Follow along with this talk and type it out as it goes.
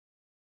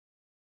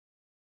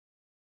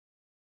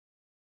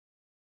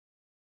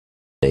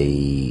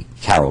The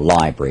Carroll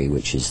Library,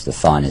 which is the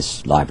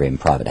finest library in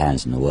private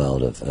hands in the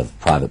world of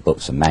private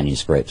books and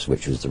manuscripts,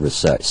 which was the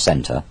research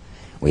centre.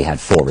 We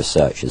had 4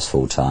 researchers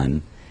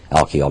full-time,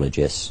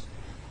 archaeologists,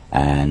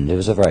 and it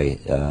was a very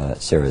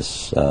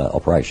serious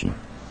operation.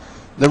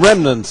 The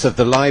remnants of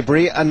the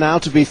library are now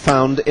to be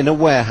found in a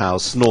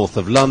warehouse north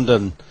of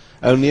London.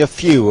 Only a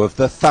few of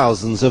the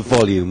thousands of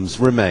volumes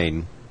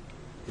remain.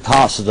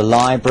 Parts of the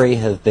library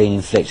have been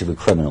inflicted with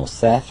criminal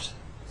theft.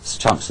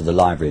 Chunks of the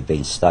library have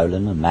been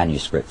stolen, and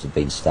manuscripts have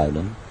been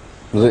stolen.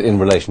 In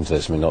relation to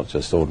this, I mean, not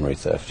just ordinary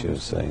theft, you were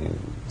saying?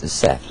 The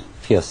theft,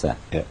 pure theft.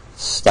 Yeah.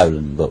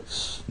 Stolen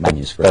books,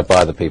 manuscripts.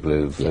 By the people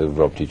who've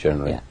robbed you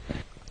generally. Yeah.